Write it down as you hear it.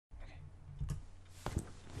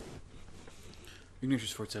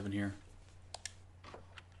Ignatius 47 here.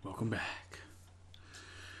 Welcome back.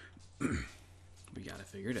 We got it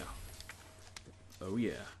figured out. Oh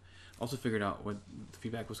yeah. Also figured out what the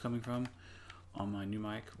feedback was coming from on my new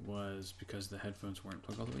mic was because the headphones weren't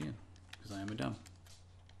plugged all the way in. Because I am a dumb.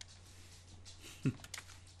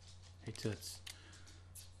 Hey toots.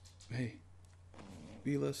 Hey.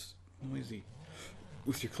 Be less noisy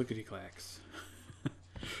with your clickety clacks.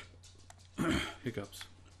 Hiccups.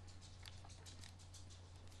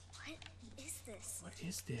 What is this? What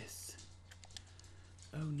is this?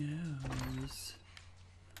 Oh no. Is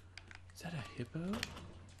that a hippo?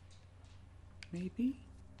 Maybe?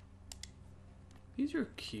 These are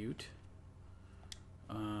cute.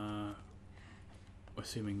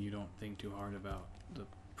 Assuming you don't think too hard about the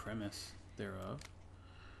premise thereof.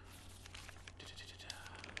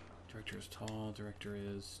 Director is tall, director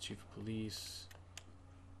is chief of police.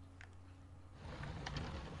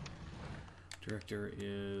 Director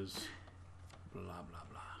is blah blah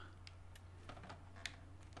blah.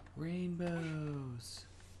 Rainbows.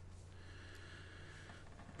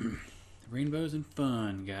 Rainbows and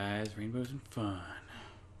fun, guys. Rainbows and fun.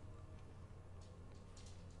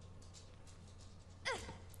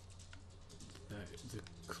 The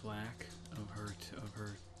clack of her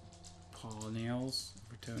paw nails, of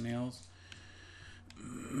her toenails,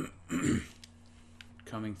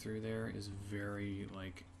 coming through there is very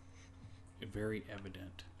very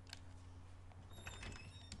evident.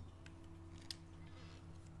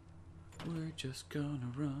 We're just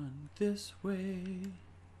gonna run this way.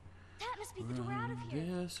 That must be the door out of here.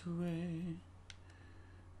 This way.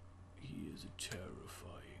 He is a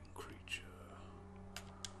terrifying creature.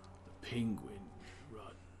 The penguin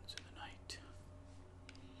runs in the night.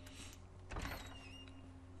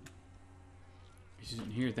 You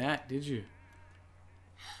didn't hear that, did you?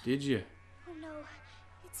 Did you? Oh no,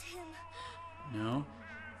 it's him. No?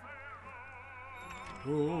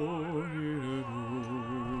 Oh,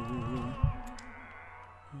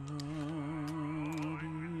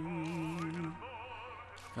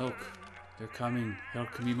 Help. They're coming.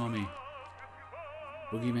 Help me, mommy.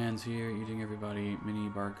 Boogeyman's here, eating everybody. Mini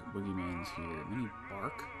bark boogeyman's here. Mini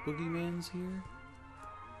bark boogeyman's here?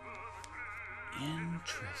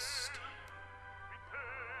 Interesting.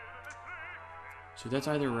 So that's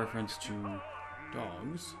either a reference to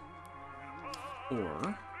dogs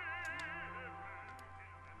or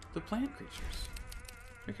the plant creatures.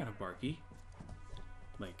 They're kind of barky.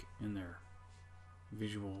 Like in their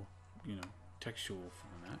visual, textual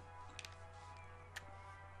format.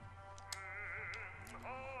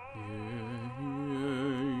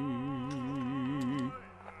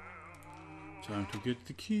 Time to get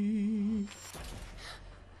the key.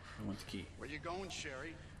 I want the key. Where you going,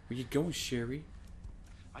 Sherry? Where you going, Sherry?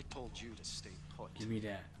 I told you to stay put. Give me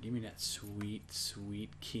that. Give me that sweet,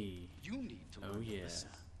 sweet key. You need to learn to listen.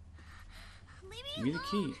 Leave me Give me the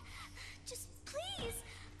alone. key. Just please.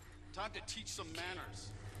 Time to teach some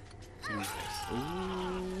manners. Ooh.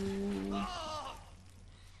 Oh,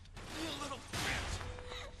 you little bitch!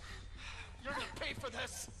 You're gonna pay for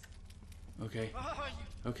this. Okay.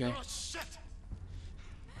 You Okay. little shit!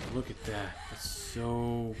 Look at that. That's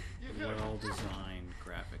so well designed,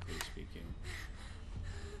 graphically speaking.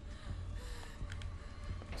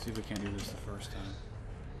 See if we can't do this the first time.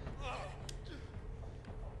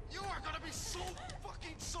 You are gonna be so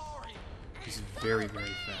fucking sorry. He's very, very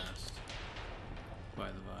fast. By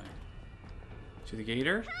the by. To the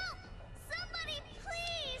gator? Help! Somebody,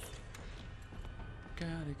 please!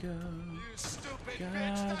 Gotta go. You stupid bitch!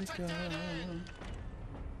 Gotta That's a go. dead end.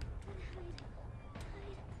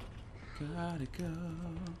 Gotta go.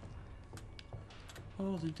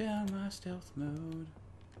 Holding down my stealth mode.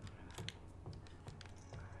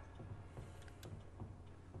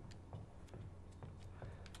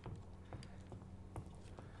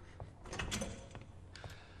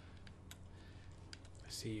 I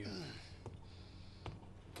see you.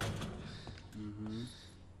 Mm-hmm.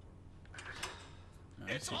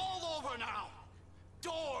 It's all over now.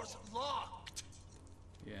 Doors locked.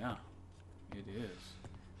 Yeah, it is.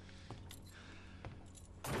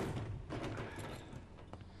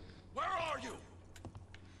 Where are you?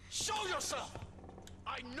 Show yourself.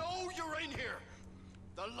 I know you're in here.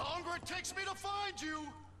 The longer it takes me to find you,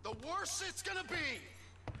 the worse it's gonna be.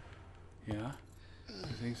 Yeah?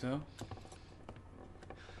 You think so?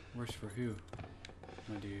 Worse for who,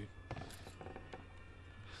 my dude?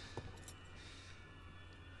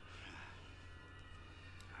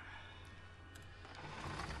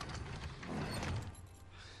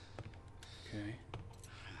 Okay.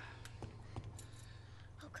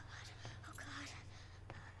 Oh God. Oh God.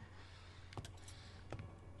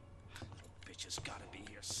 Bitch has got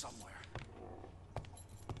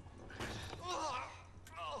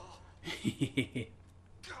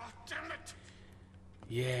God damn it!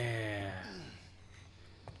 Yeah.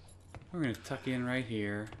 We're gonna tuck in right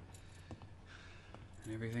here.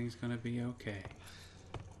 And everything's gonna be okay.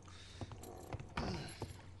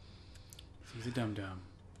 He's a dum-dum.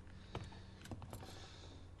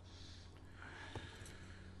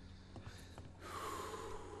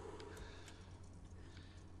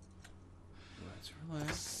 Let's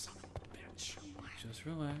relax. Son of a bitch. Just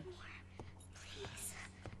relax. Please.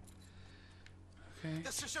 Okay.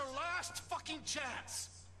 This is your last fucking chance.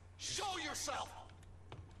 Show yourself.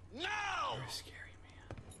 Now! You're a scary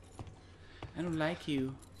man. I don't like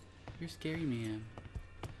you. You're a scary man.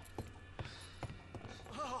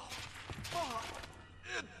 Oh, fuck.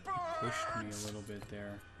 It burns. Pushed me a little bit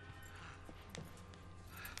there.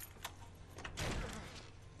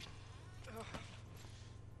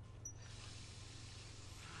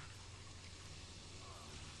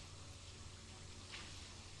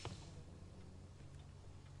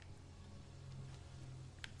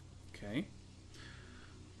 Okay.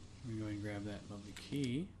 Let me go ahead and grab that lovely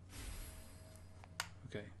key.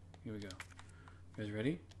 Okay, here we go. You guys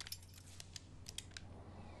ready?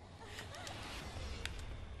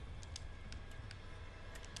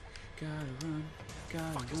 Gotta run,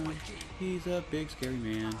 gotta run. He's a big scary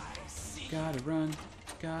man. Gotta run,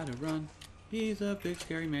 gotta run. He's a big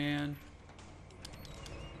scary man.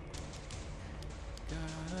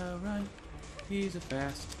 Gotta run. He's a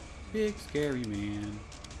fast, big scary man.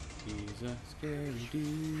 He's a scary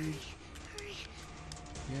dude. Hurry.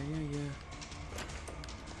 Yeah, yeah, yeah.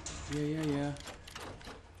 Yeah, yeah, yeah.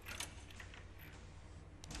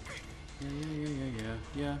 Yeah, yeah, yeah, yeah, yeah.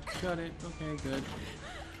 Yeah, shut it. Okay, good.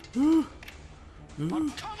 Ooh. Ooh. Come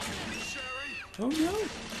on, Sherry. Oh no!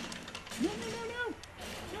 No, no, no, no!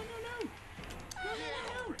 No, no, no! No,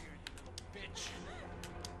 no, Bitch.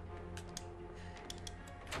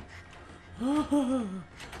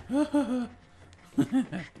 no, no!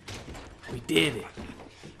 We did it!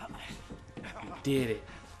 We did it!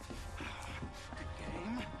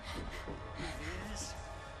 Game is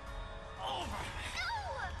over.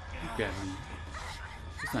 You got me.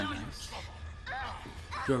 It's not nice.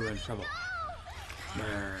 You're in trouble.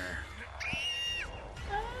 Brr.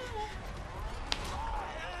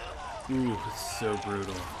 Ooh, it's so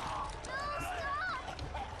brutal.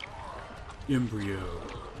 Embryo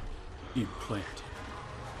implanted.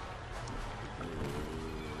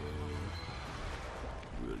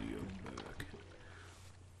 William Birkin.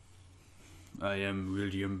 I am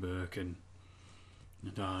William Birkin,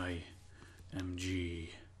 and I am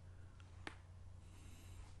G,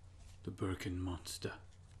 the Birkin monster.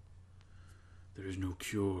 There is no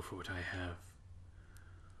cure for what I have.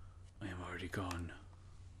 I am already gone.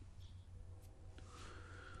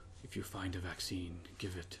 If you find a vaccine,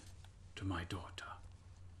 give it to my daughter.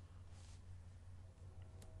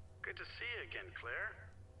 Good to see you again, Claire.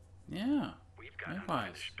 Yeah. We've got Likewise,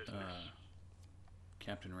 unfinished business.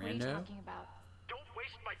 Captain What are you Rando. talking about? Don't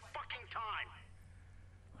waste my fucking time.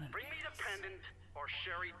 What an Bring me the pendant, or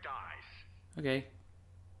Sherry dies. Okay.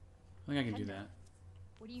 I think I can do that.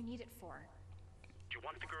 What do you need it for? Do you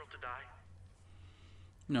want the girl to die?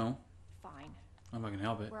 No. Fine. I'm not gonna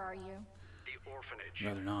help it. Where are you? The orphanage. I'd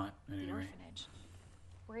rather not, at The any rate. orphanage.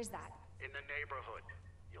 Where is that? In the neighborhood.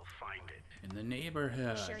 You'll find it. In the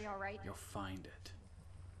neighborhood. Sherry all right? You'll find it.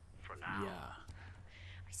 For now. Yeah.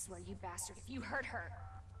 I swear, you bastard, if you hurt her.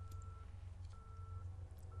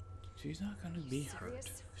 She's not gonna be hurt.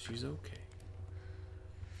 serious? She's okay.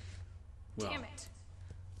 Well, Damn it.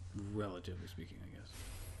 relatively speaking, I guess.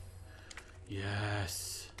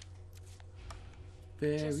 Yes.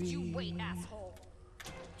 Very. Just you wait, asshole.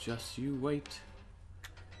 Just you wait.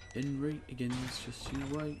 In rate against just you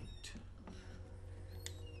wait.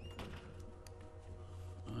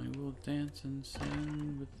 I will dance and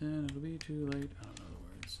sing, but then it'll be too late. I don't know the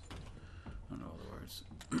words. I don't know all the words.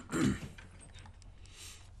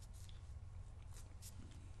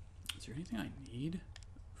 Is there anything I need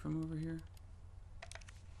from over here?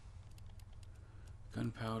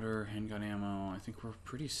 Gunpowder, handgun ammo. I think we're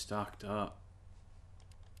pretty stocked up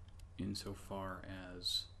insofar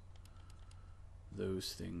as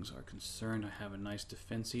those things are concerned. I have a nice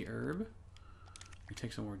defensy herb. I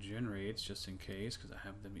take some more generates just in case because I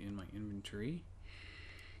have them in my inventory.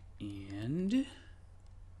 And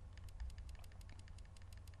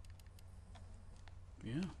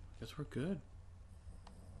yeah, I guess we're good.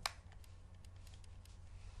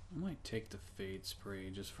 I might take the fade spray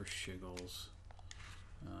just for shiggles.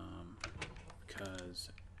 Because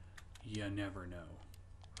you never know.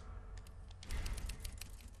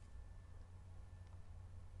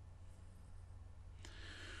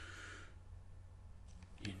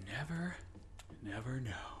 You never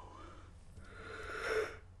know.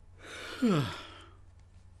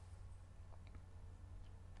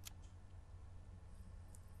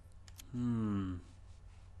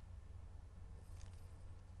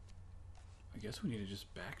 I guess we need to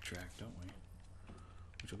just backtrack, don't we?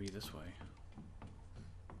 Which will be this way.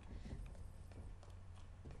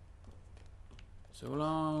 So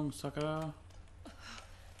long, sucker.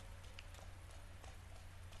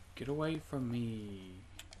 Get away from me.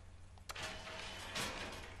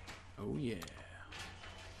 Oh yeah.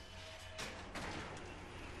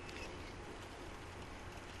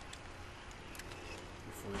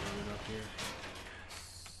 Before we load it up here.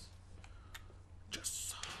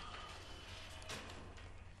 Yes.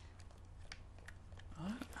 I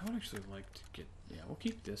would actually like to get... Yeah, we'll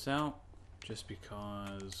keep this out. Just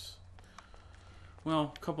because...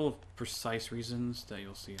 Well, a couple of precise reasons that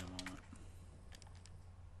you'll see in a moment.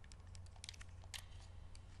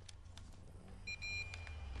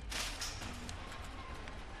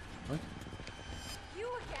 What? You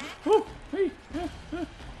again? Oh! Hey!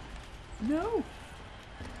 No!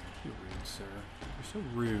 You're rude, sir. You're so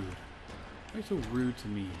rude. Why are you so rude to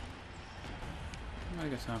me? I'm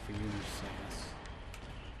not got time for you and your sass.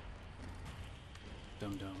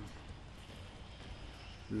 Dum-dum.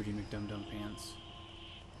 Rudy McDum-Dum Pants.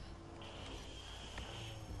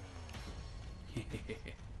 Get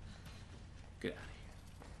out of here.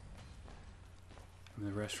 From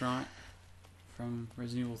the restaurant from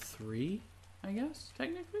Resident Evil 3, I guess,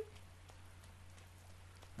 technically?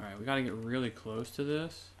 Alright, we gotta get really close to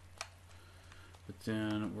this. But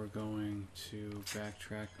then we're going to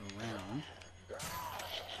backtrack around.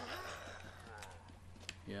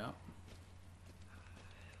 Yep.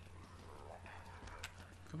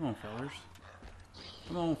 Come on, fellers.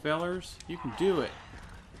 Come on, fellers. You can do it.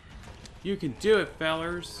 You can do it,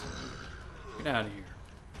 fellers. Get out of here.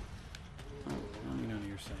 Oh, I don't need none of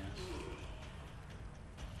your sass.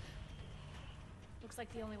 Looks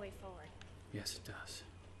like the only way forward. Yes, it does.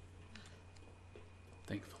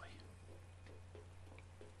 Thankfully.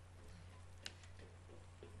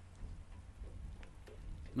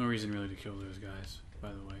 No reason really to kill those guys,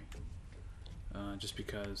 by the way. Just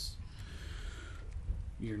because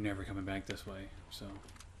you're never coming back this way, so.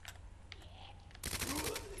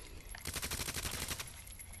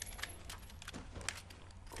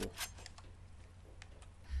 Cool.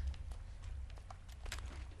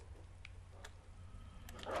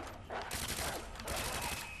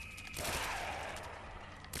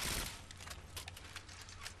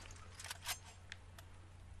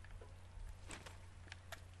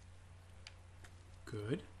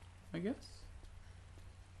 Good, I guess.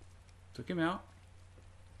 Took him out.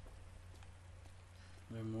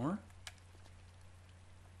 Are there more?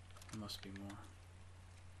 There must be more.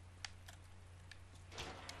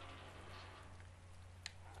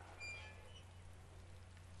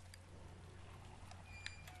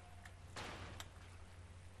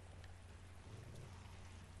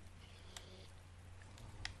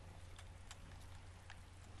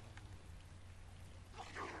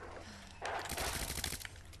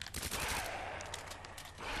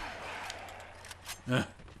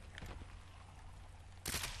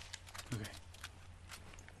 Okay.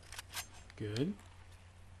 Good.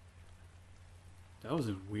 That was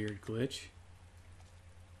a weird glitch.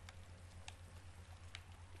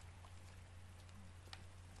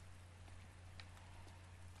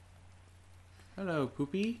 Hello,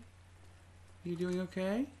 Poopy. You doing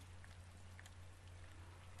okay?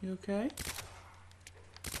 You okay?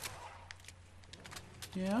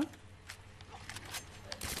 Yeah?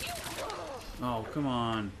 Oh, come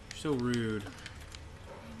on. You're so rude.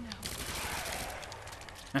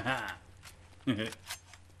 Haha.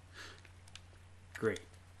 Great.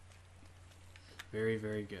 Very,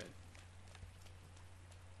 very good. Is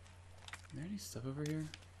there any stuff over here?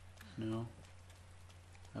 No.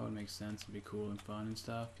 That would make sense. It'd be cool and fun and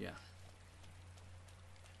stuff. Yeah.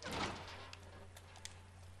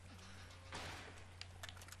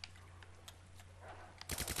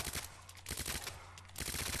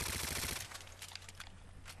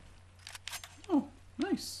 Oh,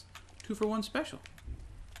 nice. 2-for-1 special.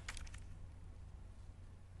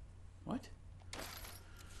 What?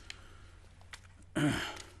 We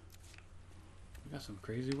got some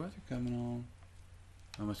crazy weather coming on.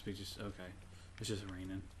 Oh, must be just, okay. It's just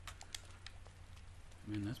raining.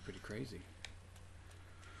 Man, that's pretty crazy.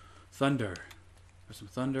 Thunder. There's some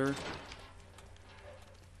thunder.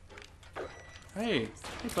 Hey,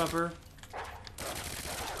 hey, Pupper.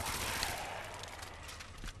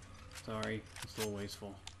 Sorry, it's a little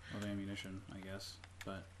wasteful of ammunition, I guess,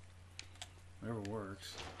 but whatever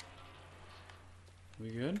works. We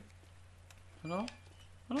good? At all?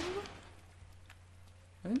 I don't know.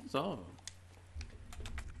 I think that's all of them.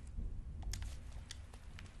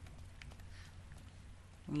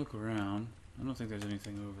 I'm gonna look around. I don't think there's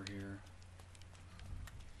anything over here.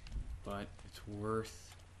 But it's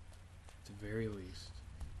worth, at the very least,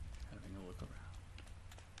 having a look around.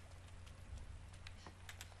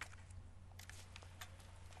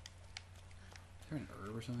 Is there an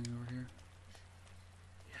herb or something over here?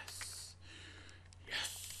 Yes.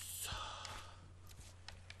 Yes.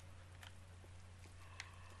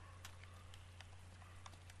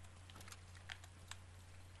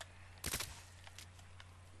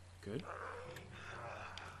 Good.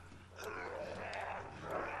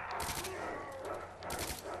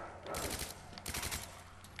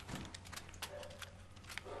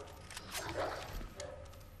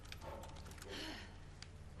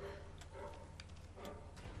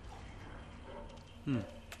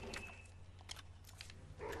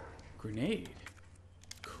 Grenade.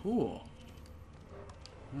 Cool.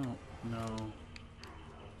 I don't know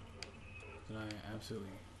that I absolutely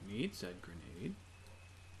need said grenade,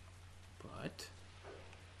 but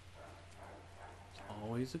it's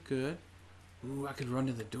always a good. Ooh, I could run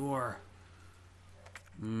to the door.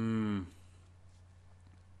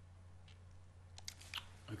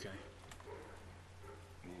 Okay.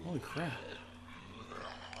 Holy crap.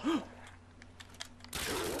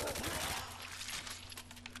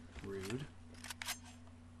 Rude.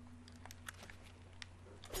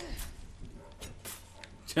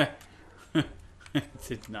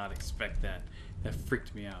 Did not expect that. That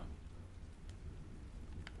freaked me out.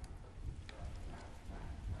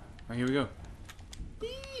 Alright, here we go.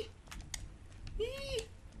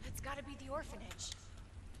 That's gotta be the orphanage.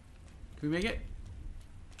 Can we make it?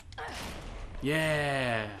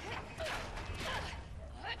 Yeah!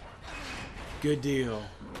 Good deal.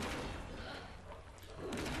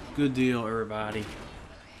 Good deal, everybody.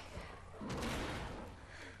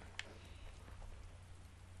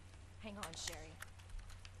 Hang on, Sherry.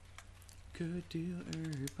 Good deal,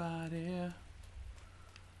 everybody.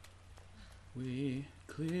 We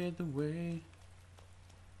cleared the way.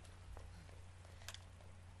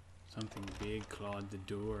 Something big clawed the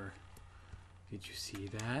door. Did you see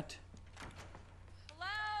that?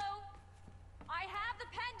 Hello? I have the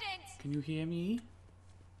pendant! Can you hear me?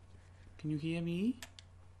 Can you hear me?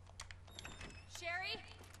 Sherry?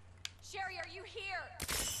 Sherry, are you here?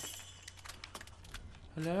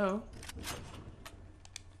 Hello?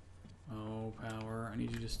 Oh, power. I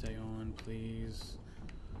need you to stay on, please.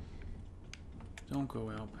 Don't go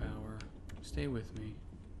out, power. Stay with me.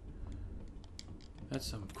 That's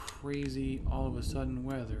some crazy, all of a sudden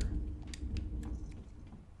weather.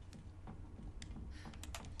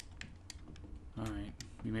 Alright,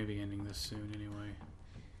 we may be ending this soon anyway.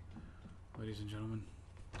 Ladies and gentlemen.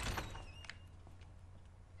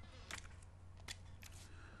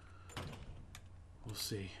 We'll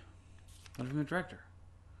see. Letter from the director.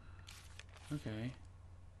 Okay.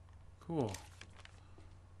 Cool.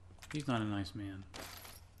 He's not a nice man,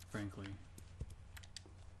 frankly.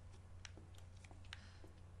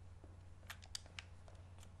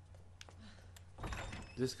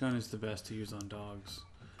 This gun is the best to use on dogs.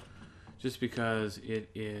 Just because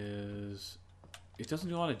it doesn't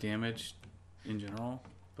do a lot of damage in general,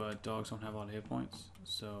 but dogs don't have a lot of hit points,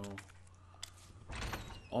 so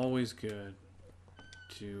it's always good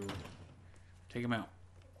to take them out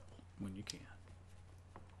when you can.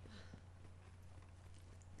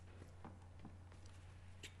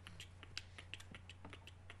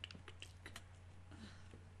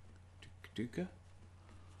 Duka?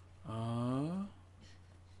 Oh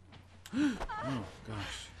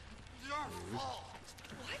gosh.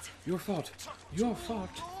 Your fault. Your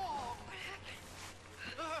fault.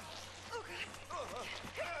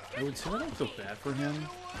 I would say I don't feel bad for him,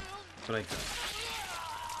 but I don't.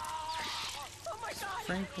 Oh my god!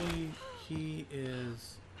 Frankly, he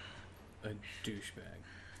is a douchebag.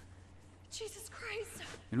 Jesus Christ!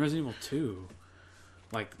 In Resident Evil 2,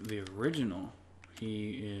 like the original,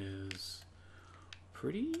 he is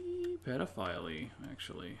pretty pedophile-y,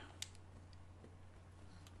 actually.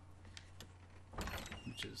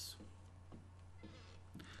 Which is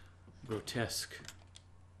grotesque.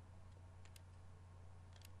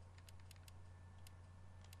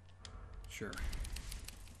 Sure.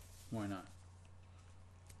 Why not?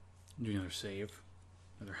 Do another save.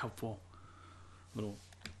 Another helpful little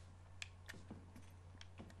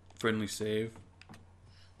friendly save.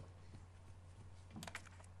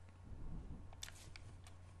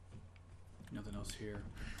 Nothing else here.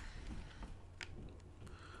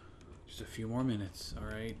 Just a few more minutes,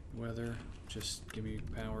 alright? Weather, just give me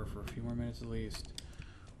power for a few more minutes at least.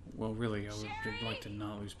 Well, really, I would like to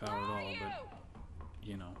not lose power at all, but,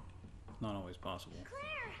 you know, not always possible.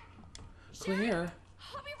 Claire! Claire!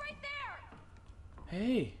 I'll be right there!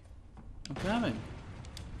 Hey! I'm coming!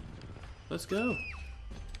 Let's go!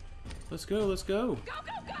 Let's go, let's go! Go,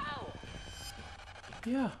 go, go!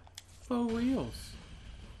 Yeah, faux reals.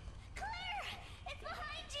 Claire! It's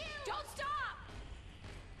behind you! Don't stop!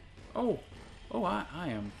 Oh, I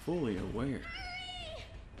am fully aware. Hurry!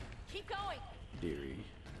 Keep going! Dearie,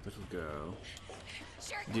 little girl,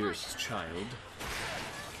 Sherry, come dearest child.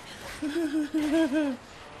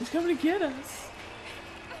 He's coming to get us!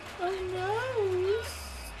 Oh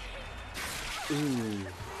no! Ooh.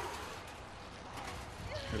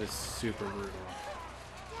 That is super brutal.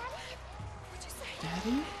 Daddy? What'd you say?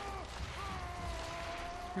 Daddy?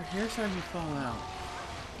 Your hair's starting to fall out.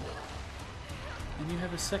 And you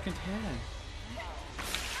have a second head.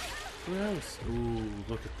 Gross. Ooh,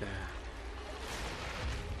 look at that.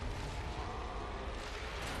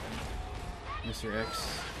 Mr.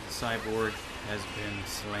 X, Cyborg, has been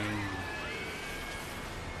slain.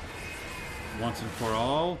 Once and for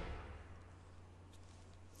all.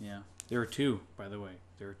 Yeah. There are two, by the way.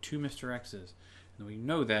 There are two Mr. X's. And we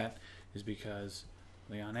know that is because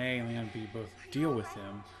Leon A and Leon B both deal with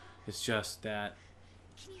him. It's just that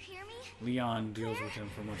Can you hear me? Leon deals with him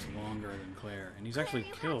for much longer than Claire. And he's actually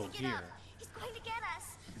Claire, you killed have to get here. up. He's going to get us.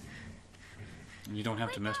 And you don't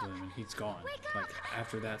have to Wake mess up! with him, and he's gone. Wake Like up!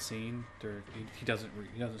 after that scene, he doesn't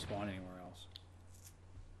spawn anywhere else,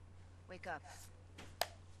 Wake up.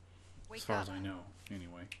 Wake as far up. as I know.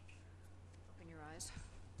 Anyway, Open your eyes.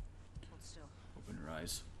 Hold still. open your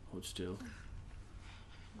eyes, hold still.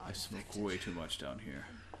 Not I smoke infected. way too much down here.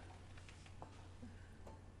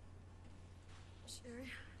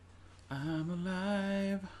 Sherry, I'm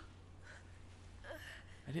alive.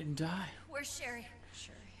 I didn't die. where's Sherry?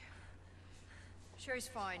 Sherry. Sherry's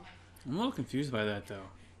fine. I'm a little confused by that though.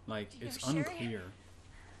 Like you it's know Sherry? unclear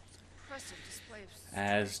Impressive display of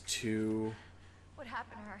as to What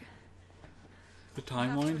happened to her? the We'll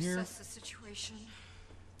have timeline to here. assess the situation.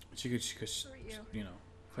 She could, Who are you? you know,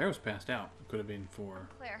 Claire was passed out. It could have been for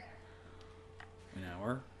Claire. an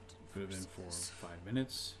hour. Could have been for 5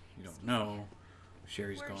 minutes. You don't know.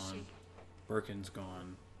 Sherry's Where is gone. she? Birkin's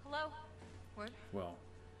gone. Hello? What? Well,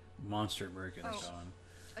 Monster Birkin's Oh. gone.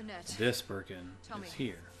 Annette. This Birkin Tell is me.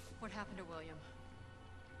 here. What happened to William?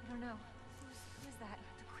 I don't know. Who's that?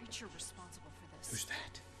 The creature responsible for this. Who's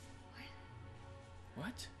that?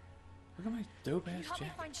 What? Look at my dope Can you ass help me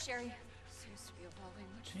jacket. find Sherry? Seems to be evolving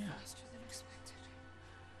much Yeah. faster than expected.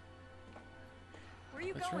 Where are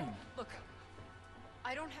you That's going? right. Look,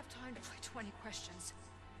 I don't have time to play 20 questions.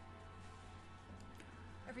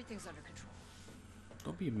 Everything's under control.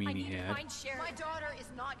 Don't be a I need to meaniehead. find Sherry. My daughter is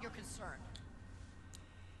not your concern.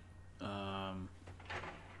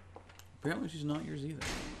 Apparently she's not yours either.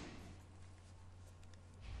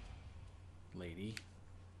 Lady.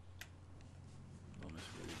 Oh, Miss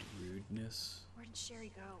Rudeness. Where did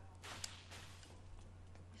Sherry go?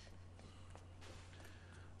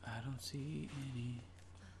 I don't see any.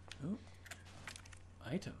 Oh.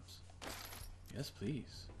 Items. Yes,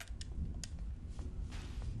 please.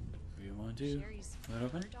 Do you want to? Sherry's Let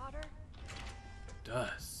open? her daughter?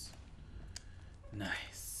 Does.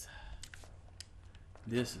 Nice.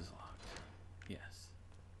 This is locked. Yes.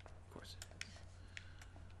 Of course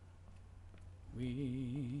it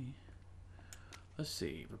is. Let's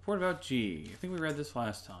see. Report about G. I think we read this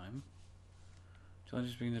last time.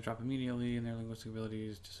 Challenges begin to drop immediately and their linguistic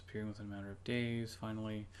abilities disappearing within a matter of days.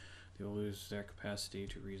 Finally, they will lose their capacity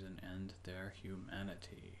to reason and their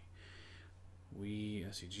humanity. We,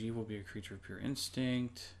 SEG, will be a creature of pure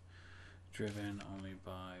instinct, driven only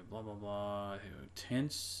by blah blah blah,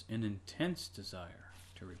 an intense desire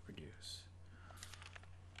to reproduce.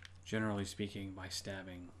 Generally speaking, by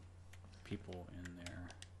stabbing people in their.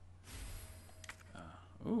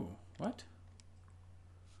 Ooh, what?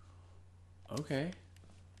 Okay.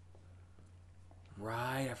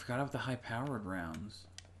 Right, I forgot about the high-powered rounds.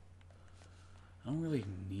 I don't really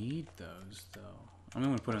need those, though. I'm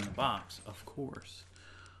going to put it in the box, of course.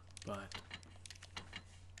 But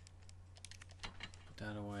put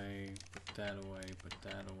that away, put that away, put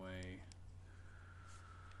that away.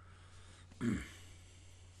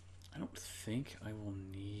 I don't think I will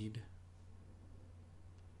need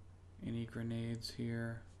any grenades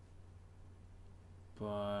here.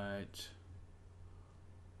 But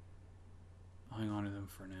I'll hang on to them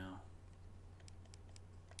for now.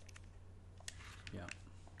 Yeah.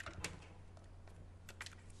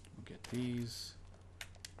 We'll get these.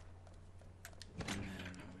 And then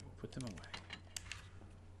we will put them away.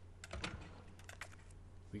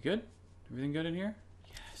 We good? Everything good in here?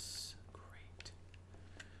 Yes.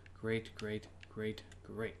 Great, great, great,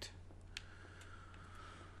 great.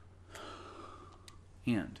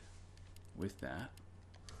 And with that,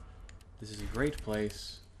 this is a great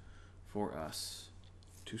place for us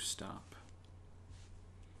to stop.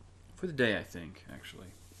 For the day, I think, actually.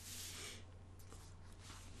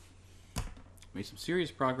 Made some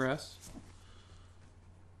serious progress.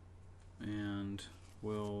 And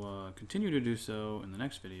we'll continue to do so in the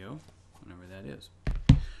next video, whenever that is.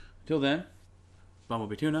 Until then,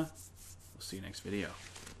 Bumblebee Tuna. We'll see you next video.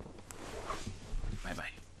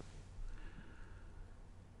 Bye-bye.